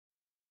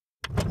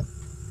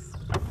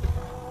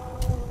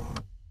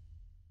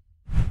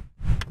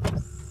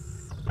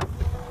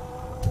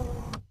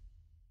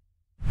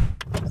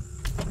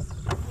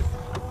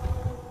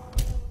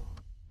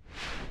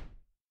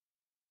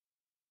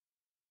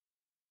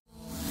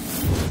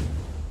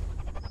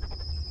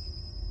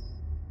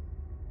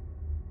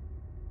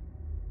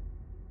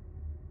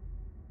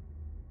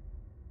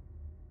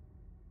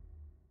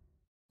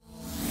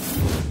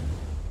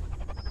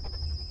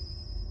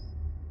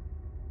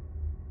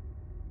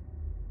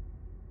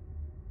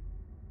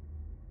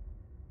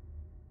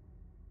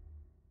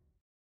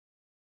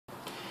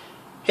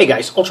Hey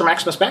guys, Ultra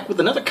Maximus back with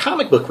another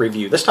comic book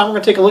review. This time we're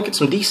going to take a look at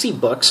some DC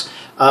books.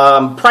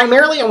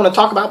 Primarily I want to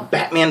talk about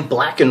Batman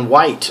Black and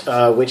White,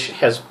 which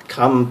has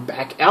come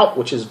back out,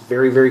 which is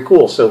very, very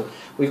cool. So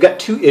we've got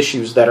 2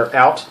 issues that are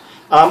out.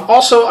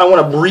 Also, I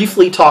want to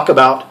briefly talk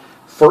about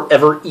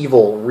Forever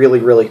Evil really,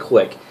 really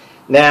quick.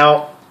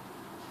 Now,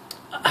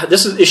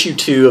 this is issue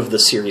 2 of the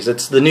series.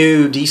 It's the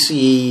new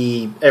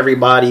DC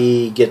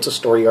everybody gets a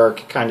story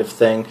arc kind of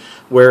thing,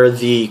 where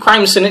the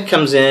crime syndicate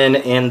comes in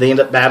and they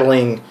end up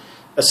battling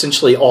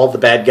essentially all the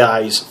bad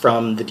guys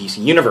from the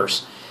DC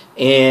universe.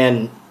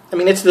 And I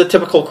mean, it's the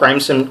typical crime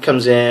syndicate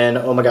comes in,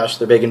 oh my gosh,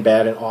 they're big and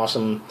bad and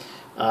awesome.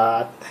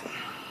 There's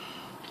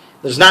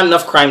not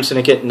enough crime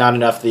syndicate, not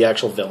enough of the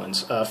actual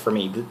villains for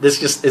me.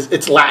 This just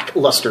it's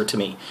lackluster to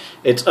me.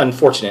 It's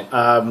unfortunate.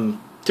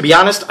 To be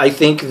honest, I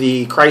think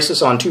the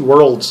Crisis on Two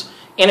Worlds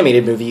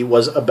animated movie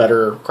was a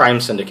better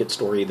crime syndicate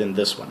story than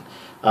this one,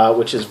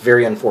 which is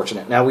very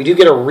unfortunate. Now, we do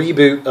get a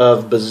reboot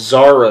of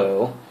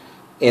Bizarro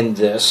in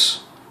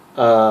this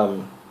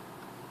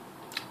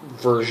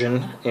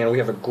version, and we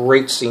have a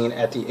great scene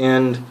at the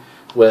end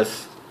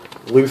with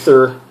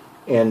Luthor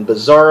and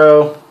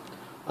Bizarro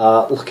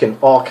looking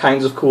all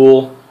kinds of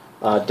cool.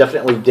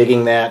 Definitely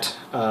digging that,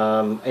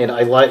 and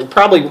I like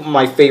probably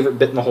my favorite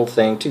bit in the whole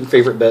thing. 2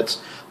 favorite bits.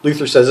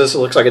 Luthor says this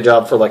looks like a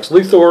job for Lex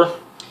Luthor,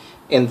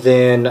 and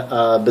then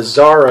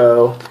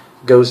Bizarro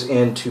goes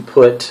in to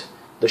put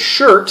the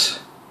shirt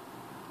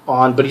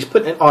on, but he's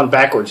putting it on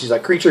backwards. He's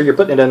like, "Creature, you're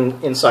putting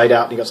it inside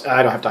out." And he goes,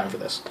 "I don't have time for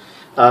this,"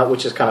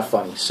 which is kind of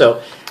funny.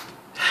 So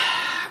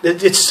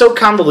it's so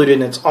convoluted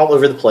and it's all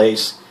over the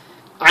place.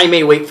 I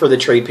may wait for the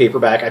trade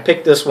paperback. I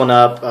picked this one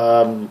up.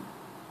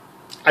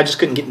 I just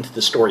couldn't get into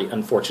the story,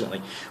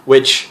 unfortunately,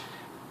 which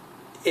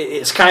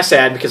it's kind of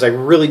sad because I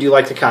really do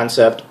like the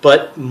concept,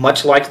 but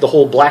much like the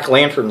whole Black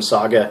Lantern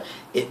saga,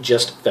 it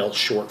just fell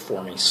short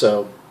for me.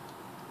 So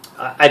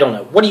I don't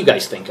know. What do you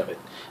guys think of it?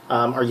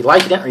 Are you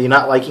liking it? Are you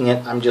not liking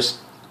it?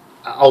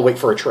 I'll wait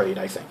for a trade,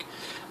 I think.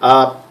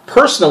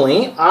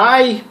 Personally,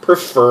 I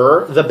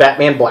prefer the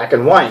Batman Black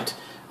and White.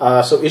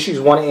 So issues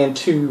 1 and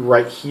 2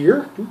 right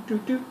here.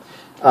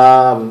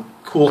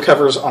 Cool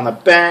covers on the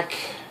back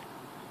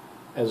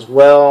as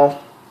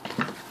well.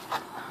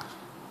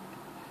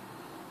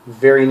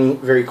 Very neat,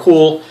 very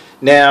cool.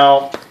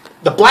 Now,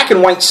 the Black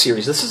and White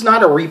series, this is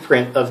not a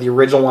reprint of the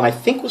original one. I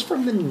think was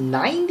from the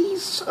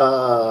 90s.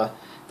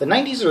 The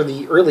 90s or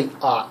the early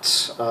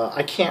aughts.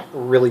 I can't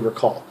really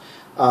recall.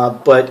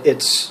 But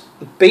it's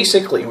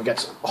basically, we got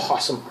some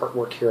awesome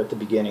artwork here at the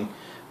beginning.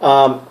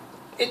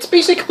 It's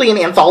basically an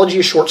anthology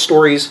of short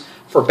stories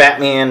for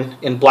Batman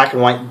in black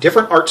and white.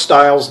 Different art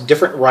styles,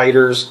 different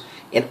writers,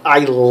 and I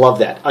love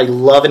that. I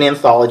love an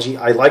anthology.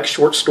 I like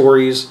short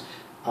stories.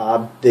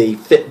 They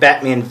fit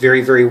Batman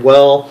very, very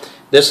well.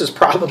 This is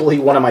probably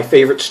one of my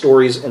favorite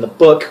stories in the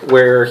book,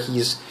 where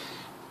he's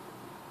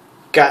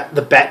got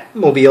the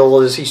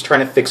Batmobile as he's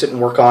trying to fix it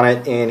and work on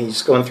it, and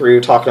he's going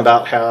through talking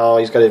about how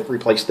he's got to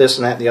replace this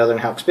and that and the other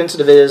and how expensive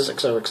it is,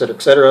 etc., etc.,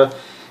 etc.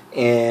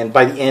 And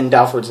by the end,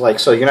 Alfred's like,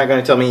 "So you're not going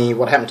to tell me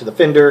what happened to the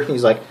Fender?" And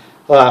he's like,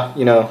 "Well,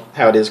 you know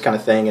how it is," kind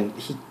of thing. And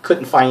he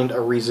couldn't find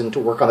a reason to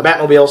work on the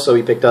Batmobile, so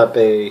he picked up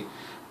a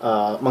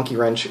monkey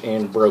wrench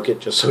and broke it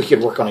just so he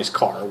could work on his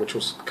car, which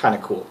was kind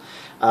of cool.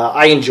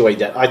 I enjoyed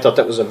that. I thought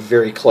that was a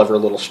very clever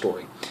little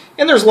story.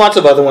 And there's lots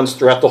of other ones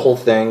throughout the whole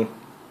thing.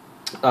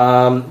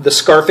 The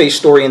Scarface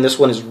story in this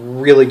one is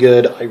really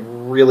good. I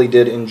really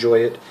did enjoy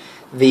it.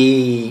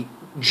 The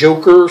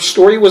Joker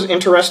story was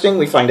interesting.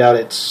 We find out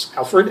it's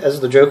Alfred as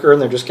the Joker,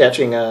 and they're just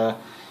catching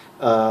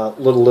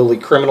little lily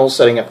criminals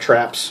setting up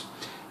traps.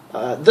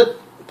 The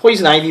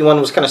Poison Ivy one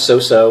was kind of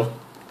so-so.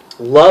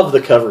 Love the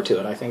cover to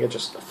it. I think it's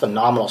just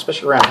phenomenal,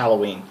 especially around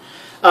Halloween.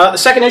 The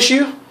second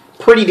issue,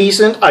 pretty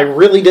decent. I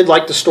really did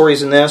like the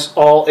stories in this,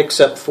 all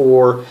except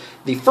for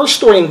the first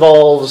story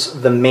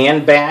involves the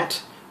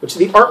Man-Bat, which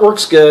the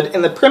artwork's good,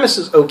 and the premise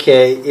is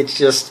okay. It's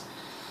just,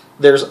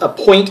 there's a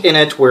point in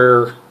it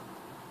where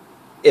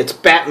it's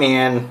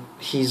Batman,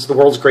 he's the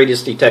world's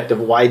greatest detective.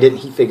 Why didn't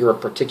he figure a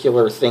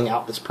particular thing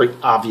out that's pretty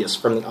obvious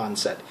from the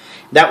onset?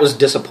 That was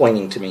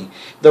disappointing to me.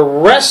 The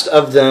rest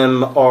of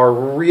them are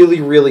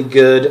really, really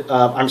good.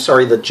 I'm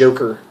sorry, the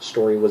Joker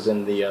story was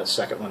in the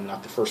second one,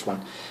 not the first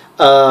one.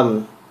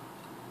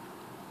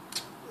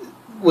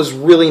 Was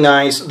really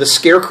nice. The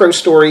Scarecrow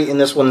story in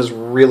this one is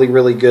really,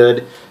 really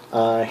good.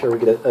 Here we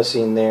get a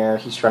scene there.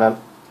 He's trying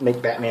to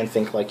make Batman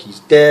think like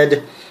he's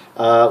dead,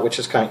 which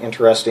is kind of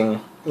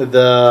interesting.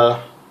 The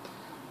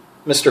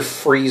Mr.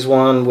 Freeze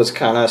one was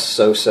kind of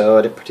so-so.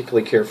 I didn't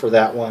particularly care for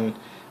that one.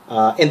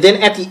 And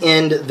then at the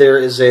end, there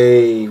is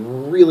a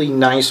really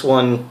nice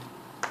one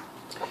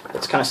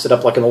that's kind of set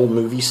up like an old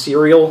movie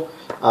serial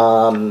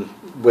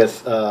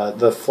with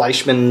the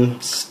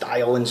Fleischman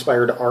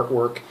style-inspired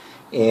artwork.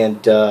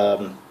 And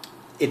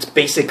it's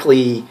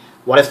basically,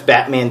 what if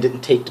Batman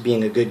didn't take to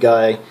being a good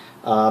guy?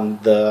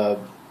 The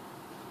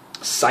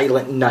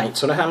Silent Knight.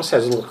 So it almost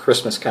has a little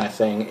Christmas kind of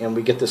thing, and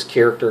we get this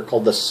character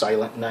called the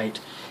Silent Knight.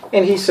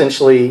 And he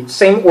essentially,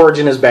 same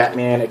origin as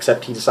Batman,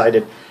 except he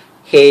decided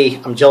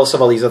hey, I'm jealous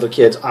of all these other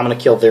kids, I'm going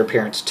to kill their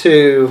parents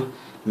too,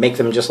 make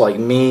them just like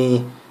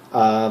me.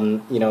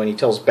 You know, and he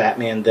tells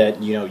Batman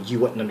that, you know, you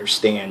wouldn't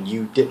understand,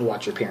 you didn't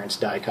watch your parents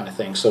die, kind of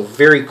thing. So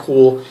very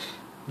cool,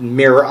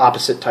 mirror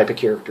opposite type of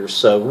characters.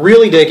 So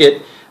really dig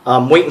it.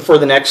 Waiting for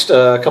the next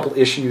couple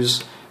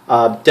issues.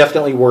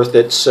 Definitely worth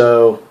it.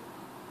 So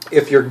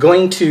if you're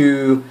going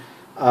to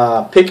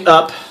pick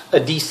up a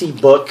DC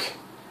book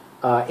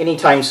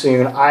anytime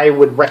soon, I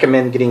would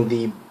recommend getting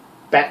the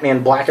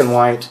Batman Black and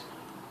White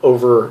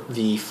over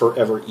the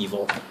Forever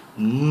Evil.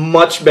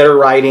 Much better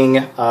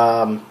writing.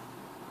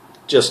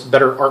 Just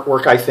better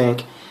artwork, I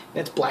think.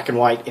 And it's black and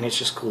white, and it's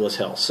just cool as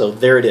hell. So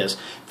there it is.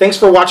 Thanks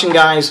for watching,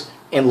 guys,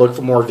 and look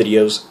for more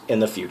videos in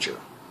the future.